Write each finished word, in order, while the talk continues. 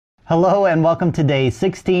Hello and welcome to day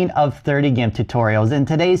 16 of 30 GIMP tutorials. In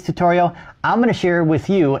today's tutorial, I'm going to share with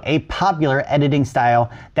you a popular editing style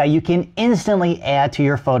that you can instantly add to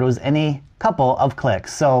your photos in a couple of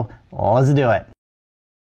clicks. So let's do it.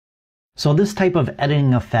 So this type of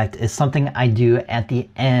editing effect is something I do at the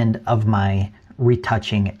end of my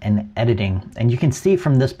retouching and editing. And you can see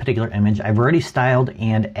from this particular image, I've already styled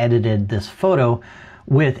and edited this photo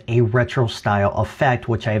with a retro style effect,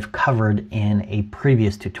 which I've covered in a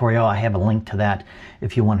previous tutorial. I have a link to that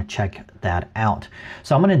if you want to check that out.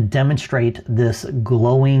 So I'm going to demonstrate this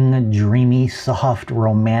glowing, dreamy, soft,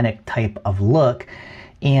 romantic type of look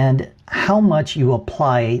and how much you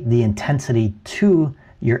apply the intensity to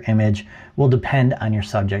your image will depend on your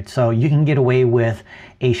subject. So you can get away with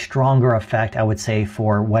a stronger effect, I would say,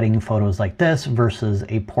 for wedding photos like this versus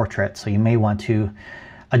a portrait. So you may want to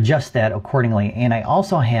adjust that accordingly. And I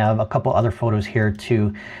also have a couple other photos here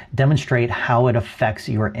to demonstrate how it affects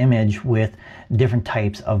your image with different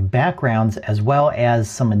types of backgrounds, as well as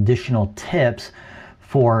some additional tips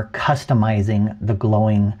for customizing the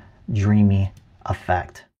glowing, dreamy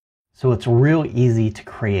effect. So it's real easy to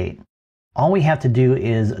create. All we have to do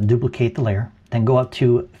is duplicate the layer, then go up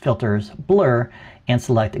to Filters, Blur, and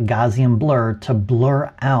select Gaussian Blur to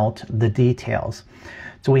blur out the details.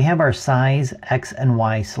 So we have our size X and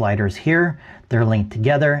Y sliders here. They're linked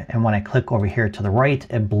together, and when I click over here to the right,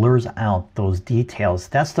 it blurs out those details.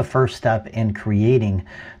 That's the first step in creating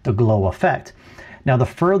the glow effect. Now, the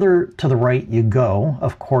further to the right you go,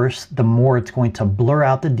 of course, the more it's going to blur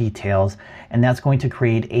out the details, and that's going to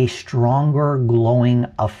create a stronger glowing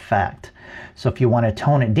effect. So if you want to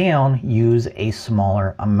tone it down, use a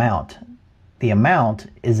smaller amount. The amount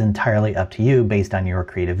is entirely up to you based on your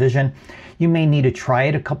creative vision. You may need to try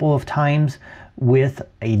it a couple of times with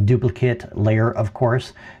a duplicate layer, of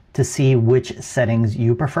course, to see which settings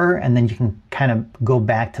you prefer, and then you can kind of go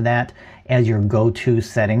back to that as your go-to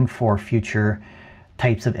setting for future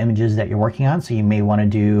types of images that you're working on. So you may want to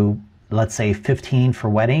do, let's say, 15 for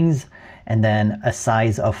weddings and then a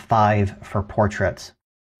size of 5 for portraits.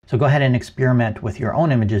 So go ahead and experiment with your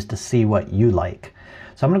own images to see what you like.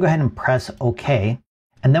 So I'm going to go ahead and press OK,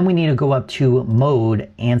 and then we need to go up to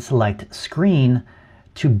Mode and select Screen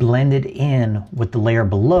to blend it in with the layer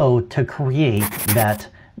below to create that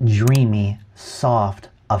dreamy, soft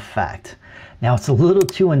effect. Now it's a little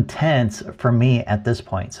too intense for me at this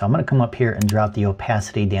point, so I'm going to come up here and drop the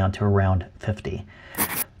opacity down to around 50.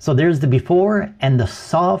 So there's the before and the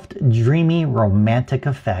soft, dreamy, romantic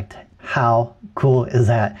effect. How cool is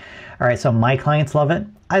that? All right, so my clients love it,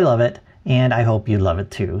 I love it, and I hope you love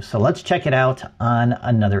it too. So let's check it out on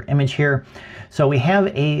another image here. So we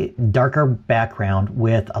have a darker background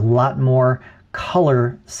with a lot more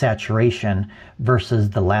color saturation versus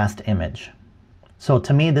the last image. So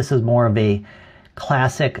to me, this is more of a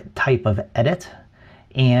classic type of edit.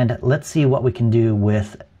 And let's see what we can do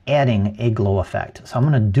with adding a glow effect. So I'm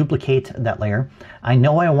going to duplicate that layer. I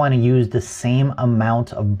know I want to use the same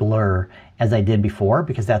amount of blur as I did before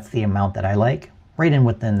because that's the amount that I like, right in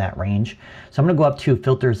within that range. So I'm going to go up to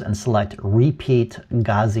Filters and select Repeat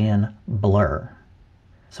Gaussian Blur.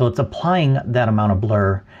 So it's applying that amount of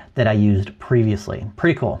blur that I used previously.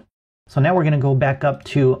 Pretty cool. So now we're going to go back up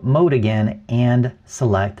to Mode again and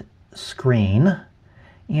select Screen.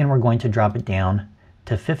 And we're going to drop it down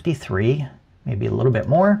to 53, maybe a little bit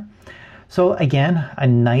more. So again, a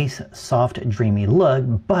nice, soft, dreamy look,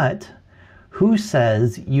 but who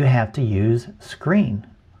says you have to use Screen?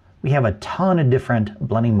 We have a ton of different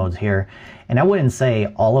blending modes here, and I wouldn't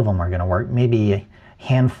say all of them are going to work, maybe a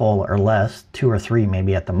handful or less, 2 or 3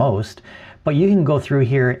 maybe at the most, but you can go through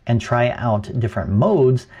here and try out different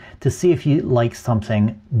modes to see if you like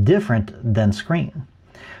something different than Screen.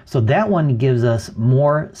 So that one gives us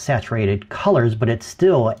more saturated colors, but it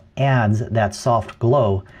still adds that soft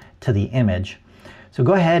glow to the image. So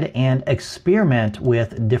go ahead and experiment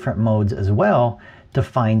with different modes as well to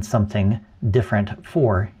find something different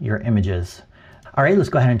for your images. All right, let's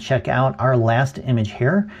go ahead and check out our last image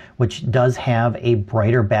here, which does have a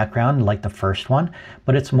brighter background like the first one,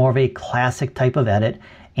 but it's more of a classic type of edit.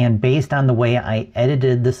 And based on the way I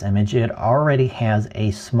edited this image, it already has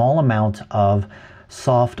a small amount of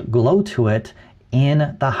soft glow to it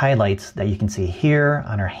in the highlights that you can see here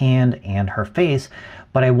on her hand and her face,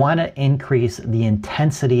 but I want to increase the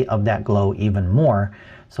intensity of that glow even more.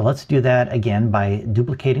 So let's do that again by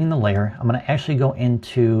duplicating the layer. I'm going to actually go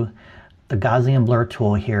into the Gaussian Blur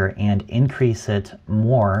tool here and increase it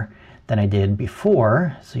more than I did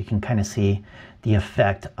before, so you can kind of see the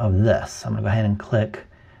effect of this. I'm going to go ahead and click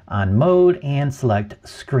on Mode and select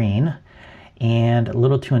Screen. And a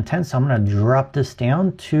little too intense, so I'm going to drop this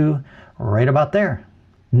down to right about there.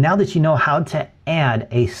 Now that you know how to add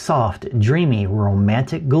a soft, dreamy,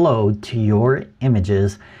 romantic glow to your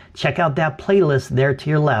images, check out that playlist there to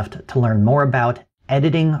your left to learn more about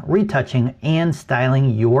editing, retouching, and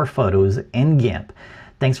styling your photos in GIMP.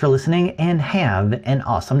 Thanks for listening and have an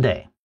awesome day.